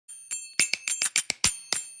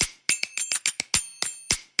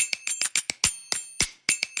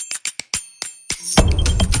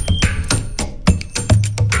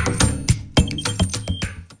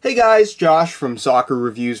Hey guys, Josh from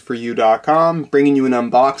SoccerReviewsForYou.com, bringing you an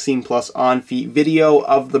unboxing plus on-feet video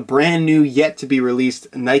of the brand new, yet to be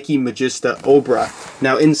released Nike Magista Obra.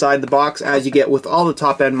 Now inside the box, as you get with all the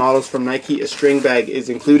top-end models from Nike, a string bag is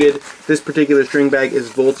included. This particular string bag is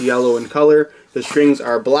Volt yellow in color. The strings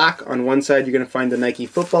are black. On one side you're going to find the Nike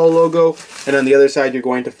football logo, and on the other side you're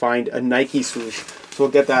going to find a Nike swoosh. So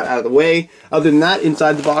we'll get that out of the way. Other than that,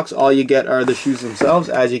 inside the box all you get are the shoes themselves,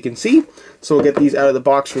 as you can see. So we'll get these out of the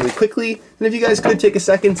box really quickly. And if you guys could take a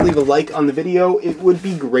second to leave a like on the video, it would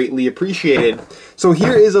be greatly appreciated. So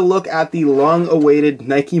here is a look at the long-awaited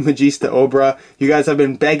Nike Magista Obra. You guys have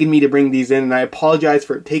been begging me to bring these in, and I apologize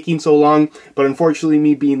for it taking so long, but unfortunately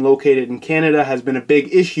me being located in Canada has been a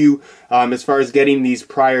big issue as far as getting these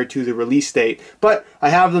prior to the release date. But I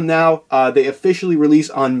have them now. They officially release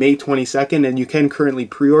on May 22nd, and you can currently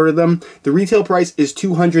pre-order them. The retail price is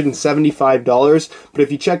 $275, but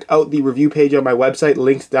if you check out the review page on my website,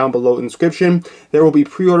 linked down below in the description, there will be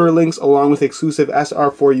pre-order links along with exclusive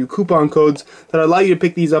SR4U coupon codes that allow you to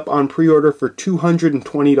pick these up on pre-order for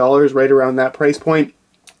 $220, right around that price point.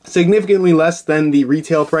 Significantly less than the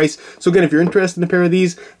retail price. So again, if you're interested in a pair of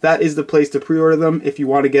these, that is the place to pre-order them if you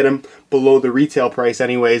want to get them below the retail price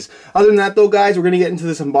anyways. Other than that though, guys, we're going to get into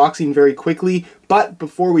this unboxing very quickly. But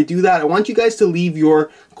before we do that, I want you guys to leave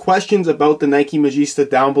your questions about the Nike Magista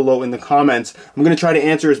down below in the comments. I'm going to try to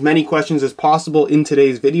answer as many questions as possible in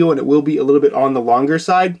today's video, and it will be a little bit on the longer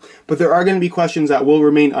side. But there are going to be questions that will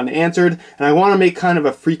remain unanswered, and I want to make kind of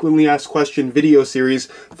a frequently asked question video series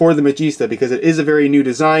for the Magista because it is a very new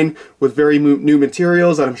design with very new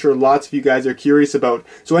materials that I'm sure lots of you guys are curious about.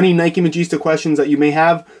 So any Nike Magista questions that you may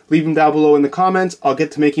have, leave them down below in the comments. I'll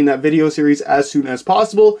get to making that video series as soon as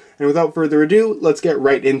possible. And without further ado, let's get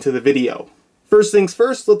right into the video. First things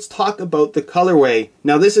first, let's talk about the colorway.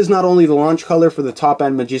 Now this is not only the launch color for the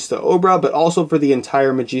top-end Magista Obra, but also for the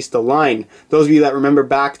entire Magista line. Those of you that remember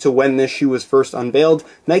back to when this shoe was first unveiled,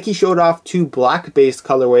 Nike showed off two black-based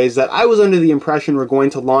colorways that I was under the impression were going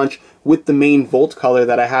to launch with the main Volt color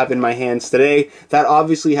that I have in my hands today. That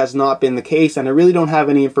obviously has not been the case, and I really don't have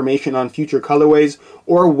any information on future colorways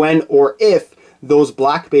or when or if those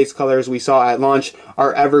black-based colors we saw at launch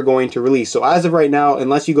are ever going to release. So as of right now,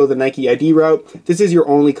 unless you go the Nike ID route, this is your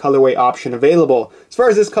only colorway option available. As far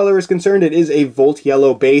as this color is concerned, it is a Volt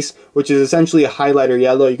yellow base, which is essentially a highlighter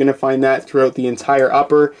yellow. You're going to find that throughout the entire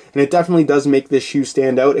upper, and it definitely does make this shoe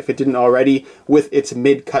stand out if it didn't already with its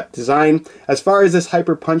mid-cut design. As far as this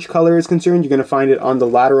Hyper Punch color is concerned, you're going to find it on the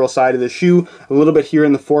lateral side of the shoe, a little bit here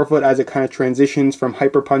in the forefoot as it kind of transitions from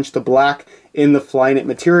Hyper Punch to black in the Flyknit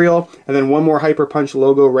material, and then one more Hyper Punch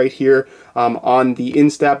logo right here on the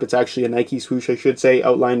instep. It's actually a Nike swoosh, I should say,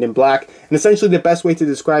 outlined in black. And essentially the best way to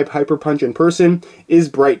describe Hyper Punch in person is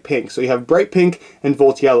bright pink. So you have bright pink and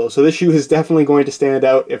Volt yellow. So this shoe is definitely going to stand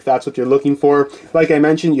out if that's what you're looking for. Like I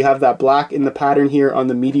mentioned, you have that black in the pattern here on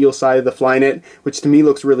the medial side of the Flyknit, which to me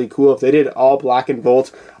looks really cool. If they did all black and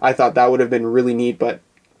Volt, I thought that would have been really neat, but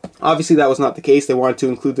obviously that was not the case. They wanted to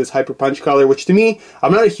include this Hyper Punch color, which to me,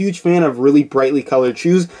 I'm not a huge fan of really brightly colored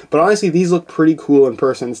shoes, but honestly these look pretty cool in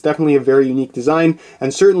person. It's definitely a very unique design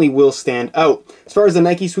and certainly will stand out. As far as the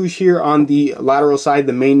Nike swoosh here on the lateral side,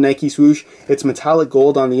 the main Nike swoosh, it's metallic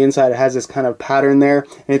gold on the inside. It has this kind of pattern there,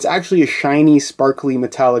 and it's actually a shiny, sparkly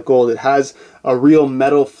metallic gold. It has a real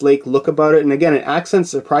metal flake look about it, and again, it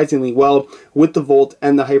accents surprisingly well with the Volt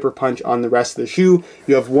and the Hyper Punch on the rest of the shoe.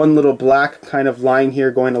 You have one little black kind of line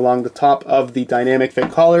here going along the top of the Dynamic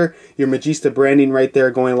Fit collar, your Magista branding right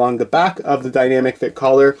there going along the back of the Dynamic Fit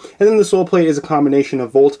collar, and then the sole plate is a combination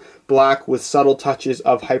of Volt black with subtle touches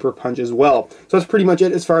of Hyper Punch as well. So that's pretty much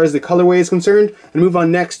it as far as the colorway is concerned, and move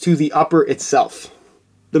on next to the upper itself.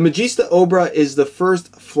 The Magista Obra is the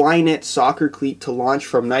first Flyknit soccer cleat to launch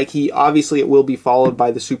from Nike. Obviously, it will be followed by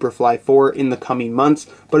the Superfly 4 in the coming months.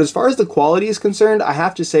 But as far as the quality is concerned, I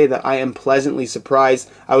have to say that I am pleasantly surprised.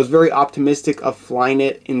 I was very optimistic of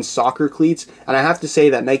Flyknit in soccer cleats, and I have to say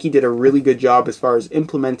that Nike did a really good job as far as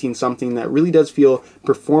implementing something that really does feel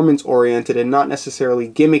performance-oriented and not necessarily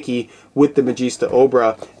gimmicky with the Magista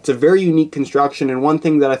Obra. It's a very unique construction, and one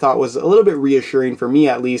thing that I thought was a little bit reassuring for me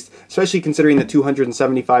at least, especially considering the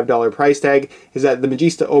 $275 price tag, is that the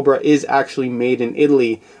Magista Obra is actually made in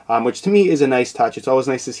Italy, which to me is a nice touch. It's always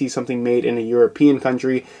nice to see something made in a European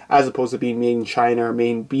country as opposed to being made in China or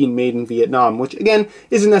being made in Vietnam, which again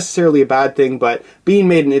isn't necessarily a bad thing, but being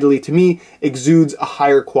made in Italy to me exudes a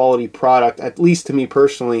higher quality product, at least to me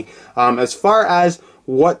personally. As far as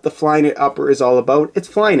what the Flyknit upper is all about, it's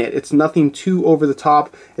Flyknit. It's nothing too over the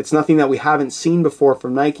top. It's nothing that we haven't seen before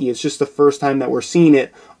from Nike. It's just the first time that we're seeing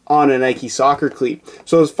it on a Nike soccer cleat.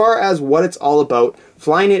 So as far as what it's all about,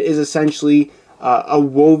 Flyknit is essentially a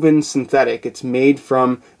woven synthetic. It's made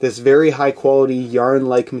from this very high quality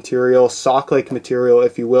yarn-like material, sock-like material,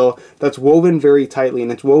 if you will, that's woven very tightly,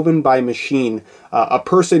 and it's woven by machine. A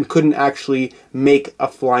person couldn't actually make a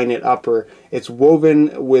Flyknit upper. It's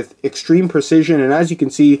woven with extreme precision, and as you can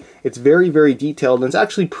see, it's very, very detailed, and it's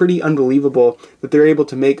actually pretty unbelievable that they're able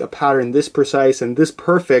to make a pattern this precise and this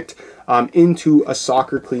perfect into a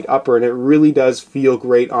soccer cleat upper, and it really does feel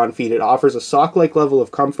great on feet. It offers a sock-like level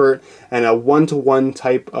of comfort and a one-to-one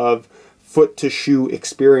type of foot to shoe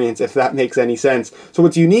experience, if that makes any sense. So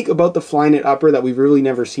what's unique about the Flyknit upper that we've really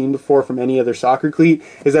never seen before from any other soccer cleat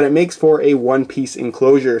is that it makes for a one-piece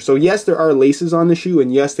enclosure. So yes, there are laces on the shoe,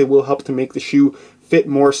 and yes, they will help to make the shoe fit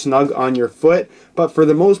more snug on your foot, but for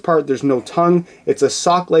the most part there's no tongue. It's a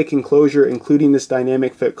sock-like enclosure, including this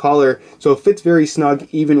dynamic fit collar, so it fits very snug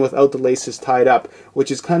even without the laces tied up, which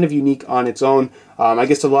is kind of unique on its own. I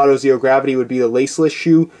guess the Lotto Zero Gravity would be the laceless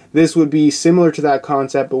shoe. This would be similar to that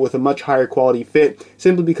concept, but with a much higher quality fit,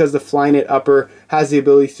 simply because the Flyknit upper has the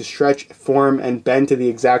ability to stretch, form, and bend to the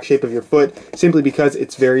exact shape of your foot, simply because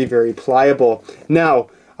it's very, very pliable. Now,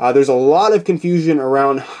 there's a lot of confusion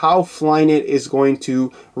around how Flyknit is going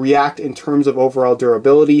to react in terms of overall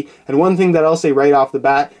durability, and one thing that I'll say right off the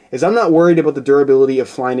bat is I'm not worried about the durability of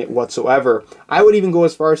Flyknit whatsoever. I would even go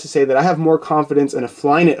as far as to say that I have more confidence in a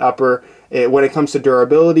Flyknit upper when it comes to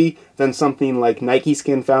durability than something like Nike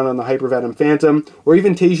Skin found on the Hypervenom Phantom, or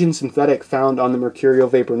even Teijin Synthetic found on the Mercurial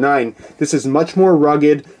Vapor 9. This is much more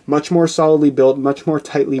rugged, much more solidly built, much more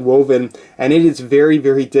tightly woven, and it is very,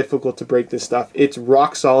 very difficult to break this stuff. It's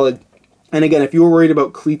rock solid. And again, if you were worried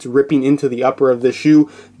about cleats ripping into the upper of the shoe,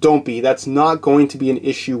 don't be. That's not going to be an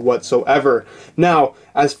issue whatsoever. Now,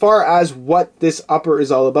 as far as what this upper is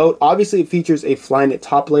all about, obviously it features a Flyknit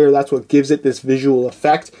top layer. That's what gives it this visual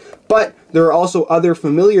effect. But there are also other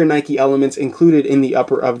familiar Nike elements included in the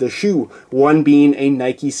upper of the shoe, one being a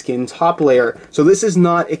Nike Skin top layer. So this is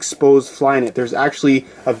not exposed Flyknit. There's actually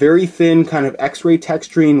a very thin kind of x-ray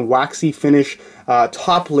texturing, waxy finish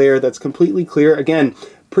top layer that's completely clear. Again,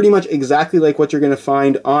 pretty much exactly like what you're going to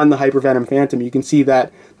find on the Hypervenom Phantom. You can see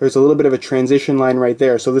that there's a little bit of a transition line right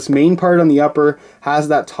there. So this main part on the upper has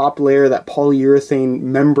that top layer, that polyurethane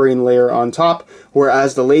membrane layer on top,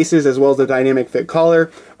 whereas the laces as well as the dynamic fit collar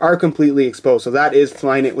are completely exposed. So that is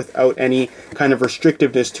Flyknit without any kind of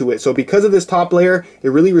restrictiveness to it. So because of this top layer, it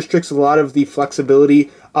really restricts a lot of the flexibility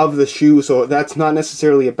of the shoe, so that's not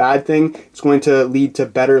necessarily a bad thing. It's going to lead to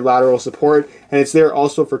better lateral support, and it's there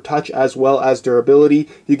also for touch as well as durability.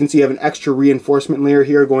 You can see you have an extra reinforcement layer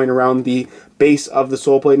here going around the base of the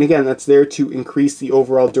sole plate, and again, that's there to increase the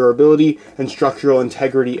overall durability and structural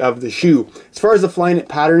integrity of the shoe. As far as the Flyknit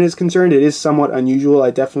pattern is concerned, it is somewhat unusual,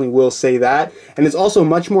 I definitely will say that, and it's also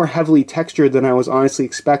much more heavily textured than I was honestly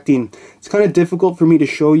expecting. It's kind of difficult for me to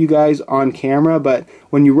show you guys on camera, but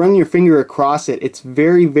when you run your finger across it, it's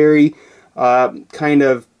very, very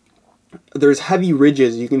there's heavy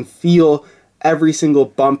ridges. You can feel every single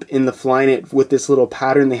bump in the Flyknit with this little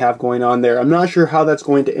pattern they have going on there. I'm not sure how that's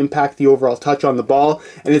going to impact the overall touch on the ball,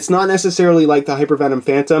 and it's not necessarily like the Hypervenom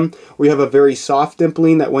Phantom where you have a very soft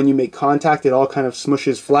dimpling that when you make contact it all kind of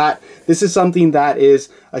smushes flat. This is something that is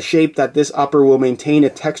a shape that this upper will maintain, a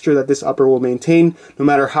texture that this upper will maintain no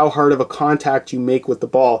matter how hard of a contact you make with the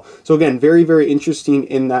ball. So again, very, very interesting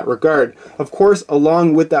in that regard. Of course,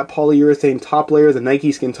 along with that polyurethane top layer, the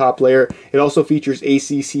Nike Skin top layer, it also features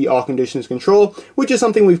ACC all conditions control, which is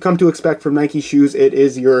something we've come to expect from Nike shoes. It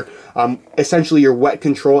is your essentially your wet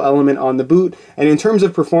control element on the boot, and in terms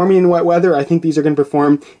of performing in wet weather, I think these are going to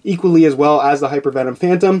perform equally as well as the Hypervenom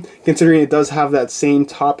Phantom, considering it does have that same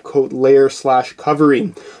top coat layer slash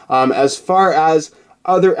covering. As far as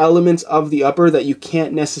other elements of the upper that you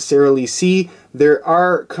can't necessarily see, there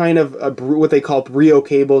are kind of what they call brio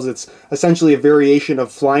cables. It's essentially a variation of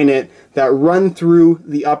Flyknit that run through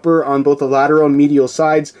the upper on both the lateral and medial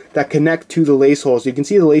sides that connect to the lace holes. You can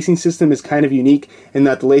see the lacing system is kind of unique in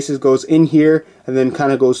that the laces goes in here and then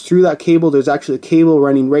kind of goes through that cable. There's actually a cable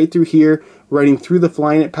running right through here, running through the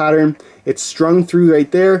Flyknit pattern. It's strung through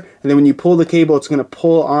right there, and then when you pull the cable, it's going to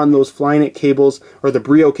pull on those Flyknit cables, or the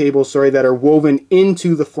brio cables, sorry, that are woven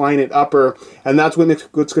into the Flyknit upper, and that's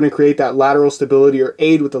what's going to create that lateral stability, or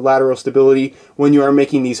aid with the lateral stability when you are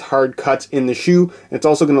making these hard cuts in the shoe. And it's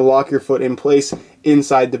also going to lock your foot in place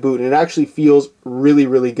inside the boot, and it actually feels really,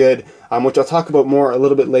 really good, which I'll talk about more a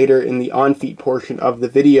little bit later in the on-feet portion of the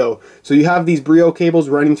video. So you have these Brio cables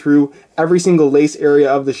running through every single lace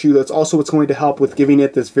area of the shoe. That's also what's going to help with giving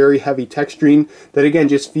it this very heavy texturing that again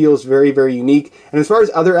just feels very, very unique. And as far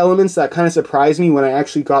as other elements that kind of surprised me when I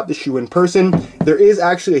actually got the shoe in person, there is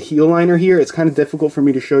actually a heel liner here. It's kind of difficult for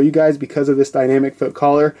me to show you guys because of this dynamic foot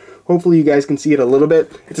collar. Hopefully you guys can see it a little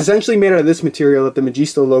bit. It's essentially made out of this material that the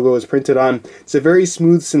Magista logo is printed on. It's a very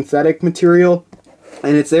smooth synthetic material,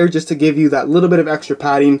 and it's there just to give you that little bit of extra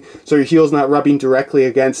padding so your heel's not rubbing directly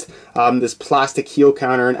against this plastic heel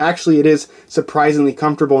counter. And actually it is surprisingly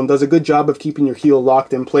comfortable and does a good job of keeping your heel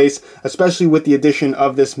locked in place, especially with the addition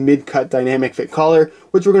of this mid-cut dynamic fit collar,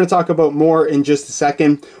 which we're going to talk about more in just a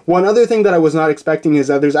second. One other thing that I was not expecting is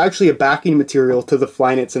that there's actually a backing material to the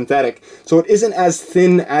Flyknit synthetic, so it isn't as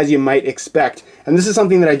thin as you might expect. And this is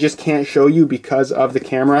something that I just can't show you because of the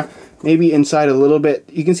camera. Maybe inside a little bit,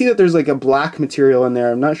 you can see that there's like a black material in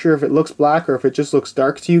there. I'm not sure if it looks black or if it just looks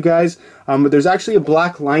dark to you guys, but there's actually a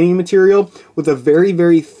black lining material with a very,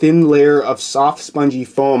 very thin layer of soft spongy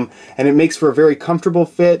foam, and it makes for a very comfortable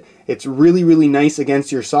fit. It's really, really nice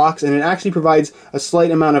against your socks, and it actually provides a slight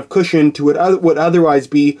amount of cushion to what would otherwise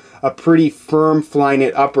be a pretty firm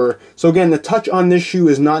Flyknit upper. So again, the touch on this shoe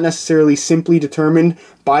is not necessarily simply determined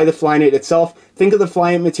by the Flyknit itself. Think of the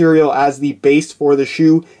Flyknit material as the base for the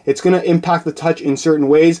shoe. It's going to impact the touch in certain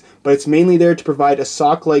ways, but it's mainly there to provide a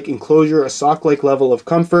sock-like enclosure, a sock-like level of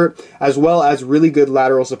comfort, as well as really good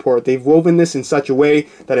lateral support. They've woven this in such a way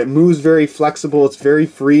that it moves very flexible. It's very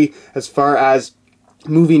free as far as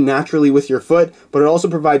moving naturally with your foot, but it also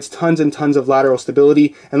provides tons and tons of lateral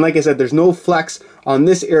stability. And like I said, there's no flex on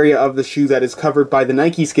this area of the shoe that is covered by the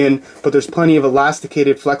Nike skin, but there's plenty of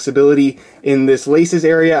elasticated flexibility in this laces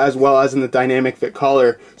area as well as in the dynamic fit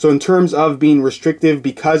collar. So in terms of being restrictive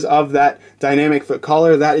because of that dynamic fit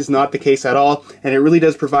collar, that is not the case at all, and it really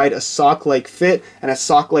does provide a sock-like fit and a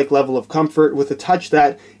sock-like level of comfort with a touch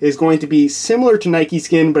that is going to be similar to Nike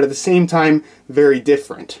skin, but at the same time very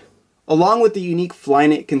different. Along with the unique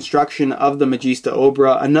Flyknit construction of the Magista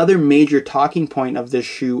Obra, another major talking point of this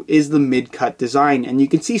shoe is the mid-cut design. And you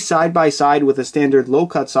can see side by side with a standard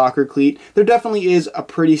low-cut soccer cleat, there definitely is a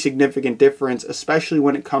pretty significant difference, especially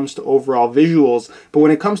when it comes to overall visuals. But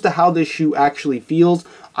when it comes to how this shoe actually feels,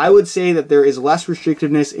 I would say that there is less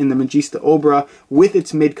restrictiveness in the Magista Obra with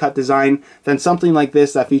its mid-cut design than something like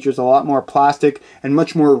this that features a lot more plastic and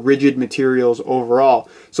much more rigid materials overall.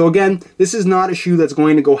 So again, this is not a shoe that's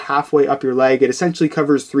going to go halfway up your leg. It essentially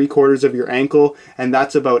covers 3/4 of your ankle, and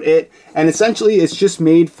that's about it. And essentially it's just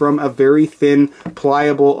made from a very thin,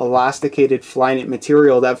 pliable, elasticated Flyknit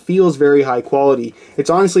material that feels very high quality. It's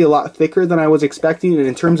honestly a lot thicker than I was expecting, and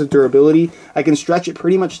in terms of durability, I can stretch it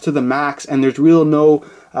pretty much to the max, and there's no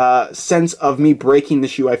sense of me breaking the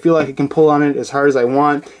shoe. I feel like I can pull on it as hard as I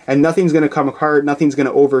want, and nothing's going to come apart, nothing's going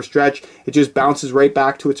to overstretch. It just bounces right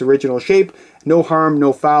back to its original shape. No harm,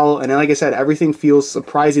 no foul, and like I said, everything feels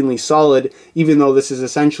surprisingly solid, even though this is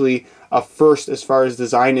essentially a first as far as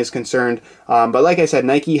design is concerned. But like I said,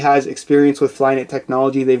 Nike has experience with Flyknit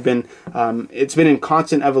technology. They've been, it's been in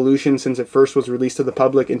constant evolution since it first was released to the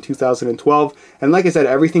public in 2012. And like I said,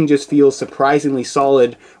 everything just feels surprisingly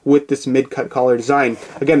solid with this mid-cut collar design.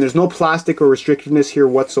 Again, there's no plastic or restrictiveness here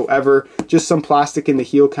whatsoever, just some plastic in the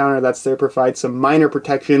heel counter that's there to provide some minor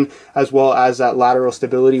protection as well as that lateral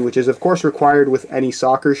stability, which is of course required with any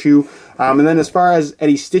soccer shoe. And then as far as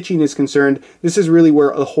any stitching is concerned, this is really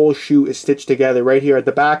where the whole shoe is stitched together right here at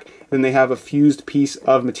the back. Then they have a fused piece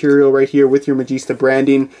of material right here with your Magista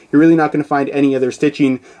branding. You're really not going to find any other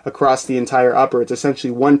stitching across the entire upper. It's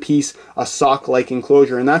essentially one piece, a sock-like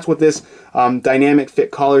enclosure, and that's what this dynamic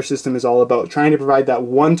fit collar system is all about, trying to provide that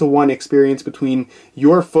one-to-one experience between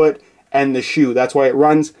your foot and the shoe. That's why it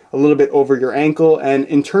runs a little bit over your ankle, and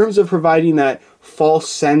in terms of providing that false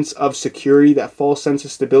sense of security, that false sense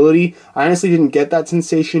of stability, I honestly didn't get that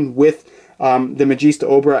sensation with the Magista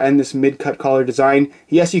Obra and this mid-cut collar design.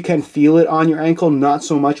 Yes, you can feel it on your ankle, not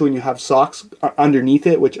so much when you have socks underneath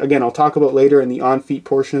it, which again I'll talk about later in the on-feet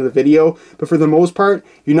portion of the video. But for the most part,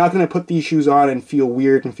 you're not going to put these shoes on and feel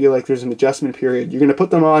weird and feel like there's an adjustment period. You're going to put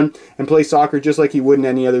them on and play soccer just like you would in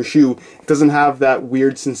any other shoe. It doesn't have that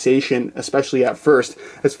weird sensation, especially at first.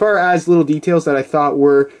 As far as little details that I thought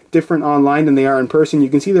were different online than they are in person, you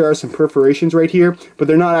can see there are some perforations right here, but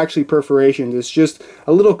they're not actually perforations. It's just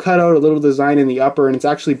a little cutout, a little design in the upper, and it's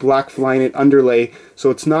actually black Flyknit underlay, so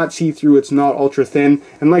it's not see-through, it's not ultra thin,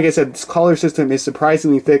 and like I said, this collar system is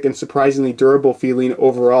surprisingly thick and surprisingly durable feeling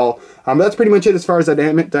overall. That's pretty much it as far as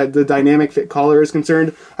the dynamic fit collar is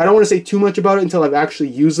concerned. I don't want to say too much about it until I've actually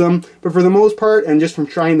used them, but for the most part, and just from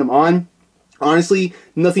trying them on, Honestly,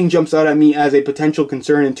 nothing jumps out at me as a potential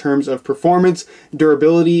concern in terms of performance,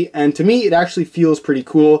 durability, and to me, it actually feels pretty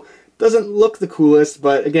cool. Doesn't look the coolest,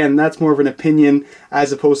 but again, that's more of an opinion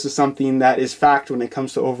as opposed to something that is fact when it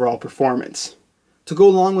comes to overall performance. To go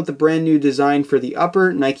along with the brand new design for the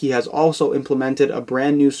upper, Nike has also implemented a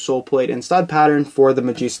brand new sole plate and stud pattern for the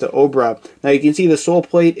Magista Obra. Now you can see the sole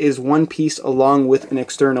plate is one piece along with an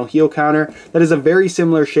external heel counter that is a very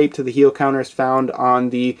similar shape to the heel counters found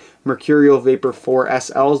on the Mercurial Vapor 4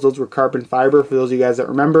 SLs. Those were carbon fiber for those of you guys that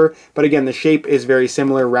remember. But again, the shape is very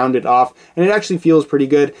similar, rounded off, and it actually feels pretty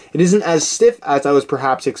good. It isn't as stiff as I was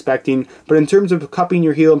perhaps expecting, but in terms of cupping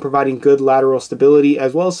your heel and providing good lateral stability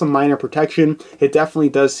as well as some minor protection, it definitely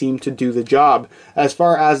does seem to do the job. As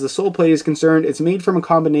far as the sole plate is concerned, it's made from a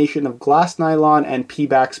combination of glass nylon and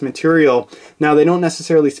Pebax material. Now they don't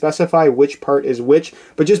necessarily specify which part is which,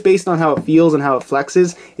 but just based on how it feels and how it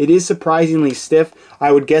flexes, it is surprisingly stiff.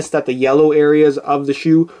 I would guess that the yellow areas of the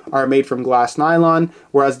shoe are made from glass nylon,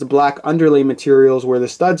 whereas the black underlay materials where the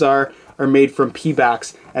studs are made from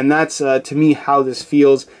Pebax. And that's to me how this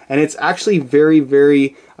feels, and it's actually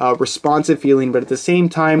very responsive feeling, but at the same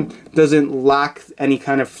time doesn't lack any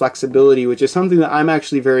kind of flexibility, which is something that I'm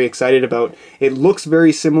actually very excited about. It looks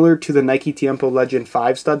very similar to the Nike Tiempo Legend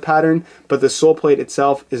 5 stud pattern, but the sole plate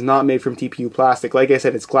itself is not made from TPU plastic. Like I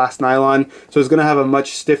said, it's glass nylon, so it's going to have a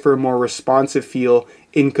much stiffer, more responsive feel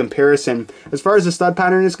in comparison. As far as the stud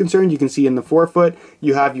pattern is concerned, you can see in the forefoot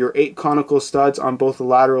you have your 8 conical studs on both the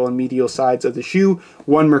lateral and medial sides of the shoe,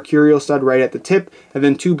 1 mercurial stud right at the tip, and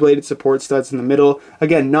then 2 bladed support studs in the middle.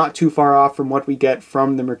 Again, not too far off from what we get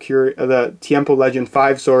from the Tiempo Legend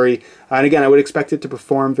 5, and again, I would expect it to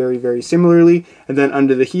perform very similarly. And then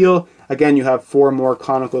under the heel, again, you have 4 more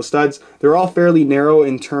conical studs. They're all fairly narrow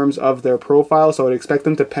in terms of their profile, so I would expect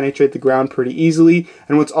them to penetrate the ground pretty easily.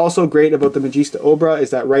 And what's also great about the Magista Obra is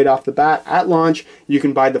that right off the bat, at launch, you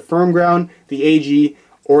can buy the firm ground, the AG,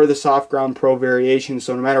 or the soft ground pro variation.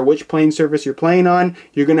 So no matter which playing surface you're playing on,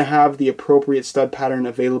 you're going to have the appropriate stud pattern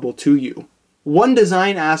available to you. One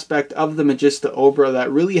design aspect of the Magista Obra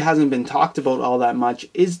that really hasn't been talked about all that much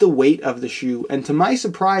is the weight of the shoe, and to my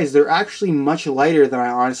surprise, they're actually much lighter than I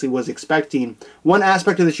honestly was expecting. One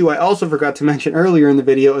aspect of the shoe I also forgot to mention earlier in the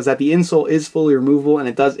video is that the insole is fully removable, and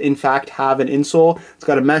it does in fact have an insole. It's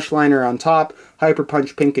got a mesh liner on top, Hyper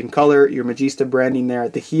Punch pink in color, your Magista branding there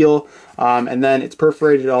at the heel, and then it's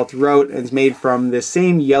perforated all throughout, and it's made from the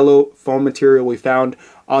same yellow foam material we found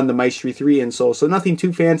on the Maestri 3 insole. So nothing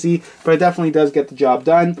too fancy, but it definitely does get the job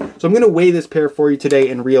done. So I'm going to weigh this pair for you today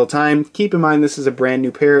in real time. Keep in mind this is a brand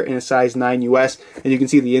new pair in a size 9 US, and you can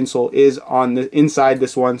see the insole is on the inside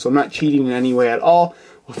this one, so I'm not cheating in any way at all.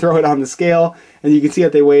 We'll throw it on the scale, and you can see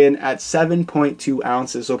that they weigh in at 7.2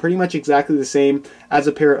 ounces, so pretty much exactly the same as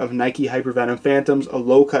a pair of Nike Hypervenom Phantoms, a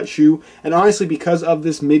low-cut shoe. And honestly, because of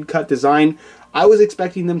this mid-cut design, I was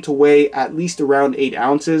expecting them to weigh at least around 8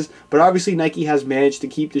 ounces, but obviously Nike has managed to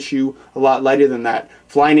keep the shoe a lot lighter than that.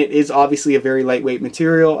 Flyknit is obviously a very lightweight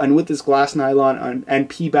material, and with this glass nylon and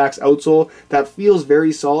Pebax outsole that feels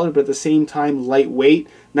very solid but at the same time lightweight,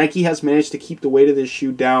 Nike has managed to keep the weight of this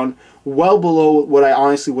shoe down well below what I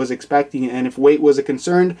honestly was expecting. And if weight was a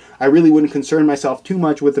concern, I really wouldn't concern myself too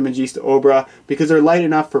much with the Magista Obra because they're light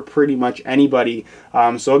enough for pretty much anybody.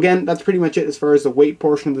 So again, that's pretty much it as far as the weight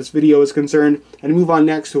portion of this video is concerned. And move on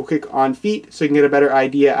next to a quick on feet so you can get a better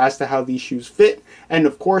idea as to how these shoes fit and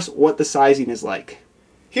of course what the sizing is like.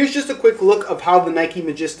 Here's just a quick look of how the Nike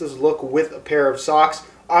Magistas look with a pair of socks.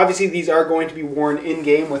 Obviously, these are going to be worn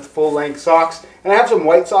in-game with full-length socks. And I have some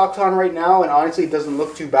white socks on right now, and honestly, it doesn't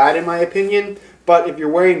look too bad in my opinion. But if you're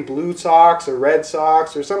wearing blue socks or red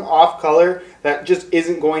socks or some off color that just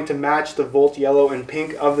isn't going to match the Volt yellow and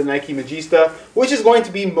pink of the Nike Magista, which is going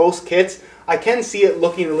to be most kits, I can see it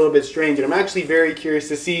looking a little bit strange. And I'm actually very curious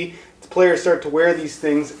to see the players start to wear these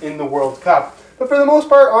things in the World Cup. But for the most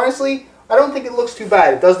part, honestly, I don't think it looks too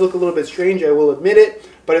bad. It does look a little bit strange, I will admit it,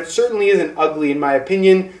 but it certainly isn't ugly in my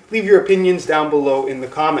opinion. Leave your opinions down below in the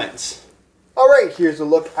comments. Alright, here's a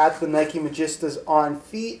look at the Nike Magistas on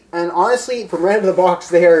feet, and honestly, from right out of the box,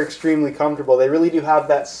 they are extremely comfortable. They really do have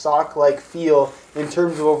that sock-like feel in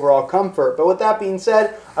terms of overall comfort. But with that being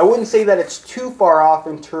said, I wouldn't say that it's too far off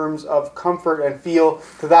in terms of comfort and feel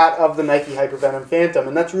to that of the Nike Hypervenom Phantom,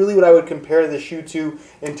 and that's really what I would compare the shoe to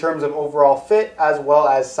in terms of overall fit as well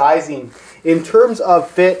as sizing. In terms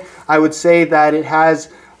of fit, I would say that it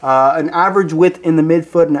has an average width in the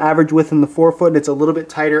midfoot, an average width in the forefoot, and it's a little bit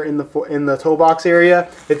tighter in the toe box area.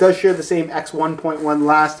 It does share the same X1.1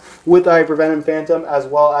 last with the Hypervenom Phantom as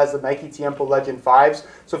well as the Nike Tiempo Legend 5s.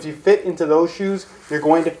 So if you fit into those shoes, you're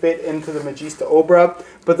going to fit into the Magista Obra.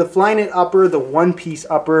 But the Flyknit upper, the one-piece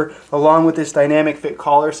upper, along with this dynamic fit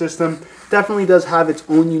collar system, definitely does have its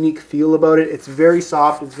own unique feel about it. It's very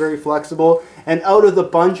soft, it's very flexible, and out of the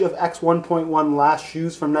bunch of X 1.1 last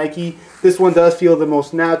shoes from Nike, this one does feel the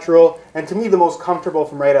most natural, and to me the most comfortable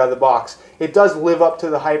from right out of the box. It does live up to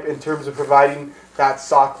the hype in terms of providing that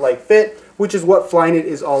sock-like fit, which is what Flyknit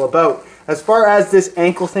is all about. As far as this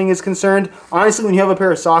ankle thing is concerned, honestly, when you have a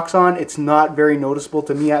pair of socks on, it's not very noticeable,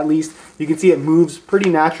 to me at least. You can see it moves pretty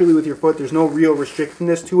naturally with your foot. There's no real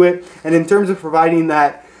restrictiveness to it. And in terms of providing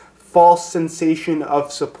that false sensation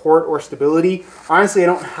of support or stability, honestly, I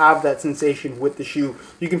don't have that sensation with the shoe.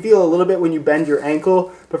 You can feel a little bit when you bend your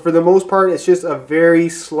ankle, but for the most part, it's just a very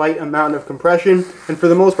slight amount of compression, and for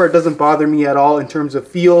the most part, it doesn't bother me at all in terms of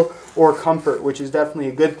feel or comfort, which is definitely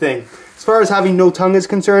a good thing. As far as having no tongue is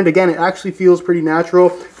concerned, again, it actually feels pretty natural.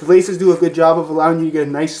 The laces do a good job of allowing you to get a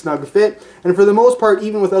nice snug fit, and for the most part,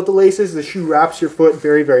 even without the laces, the shoe wraps your foot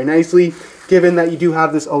very, very nicely, given that you do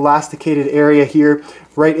have this elasticated area here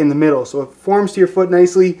right in the middle. So it forms to your foot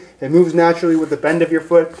nicely, it moves naturally with the bend of your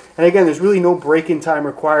foot, and again, there's really no break-in time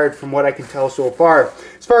required from what I can tell so far.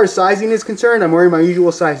 As far as sizing is concerned, I'm wearing my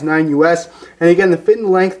usual size 9 US, and again, the fit and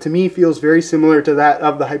length to me feels very similar to that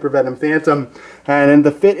of the Hypervenom Phantom, and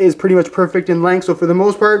the fit is pretty much perfect in length. So for the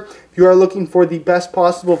most part, if you are looking for the best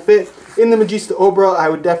possible fit in the Magista Obra, I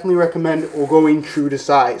would definitely recommend going true to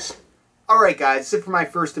size. Alright guys, that's it for my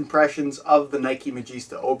first impressions of the Nike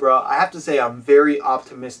Magista Obra. I have to say I'm very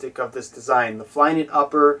optimistic of this design. The Flyknit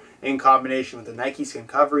upper in combination with the Nike skin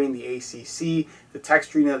covering, the ACC, the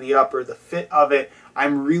texturing of the upper, the fit of it,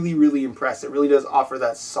 I'm really, really impressed. It really does offer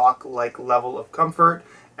that sock-like level of comfort,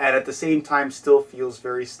 and at the same time still feels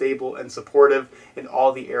very stable and supportive in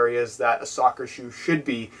all the areas that a soccer shoe should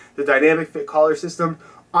be. The dynamic fit collar system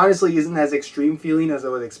honestly isn't as extreme feeling as I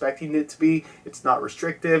was expecting it to be. It's not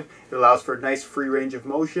restrictive, it allows for a nice free range of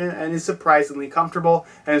motion, and is surprisingly comfortable.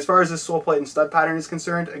 And as far as the sole plate and stud pattern is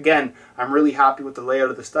concerned, again, I'm really happy with the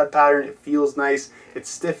layout of the stud pattern. It feels nice, it's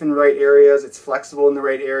stiff in the right areas, it's flexible in the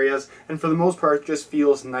right areas, and for the most part just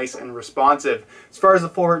feels nice and responsive. As far as the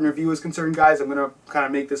full written review is concerned, guys, I'm going to kind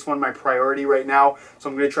of make this one my priority right now, so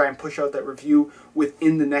I'm going to try and push out that review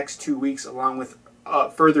within the next 2 weeks, along with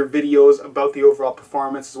further videos about the overall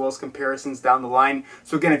performance as well as comparisons down the line.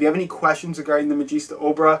 So again, if you have any questions regarding the Magista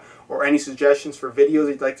Obra or any suggestions for videos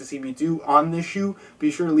you'd like to see me do on this shoe,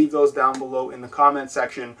 be sure to leave those down below in the comment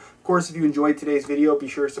section. Of course, if you enjoyed today's video, be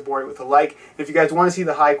sure to support it with a like. And if you guys want to see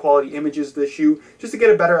the high quality images of this shoe, just to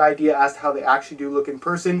get a better idea as to how they actually do look in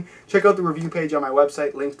person, check out the review page on my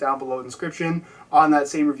website, linked down below in the description. On that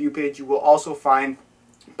same review page, you will also find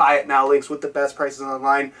buy it now links with the best prices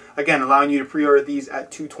online, again allowing you to pre-order these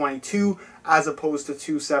at $222 as opposed to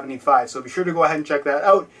 $275. So be sure to go ahead and check that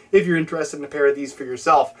out if you're interested in a pair of these for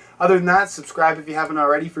yourself. Other than that, subscribe if you haven't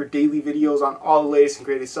already for daily videos on all the latest and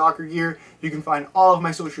greatest soccer gear. You can find all of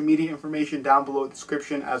my social media information down below in the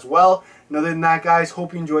description as well. And other than that, guys,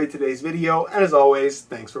 hope you enjoyed today's video, and as always,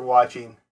 thanks for watching.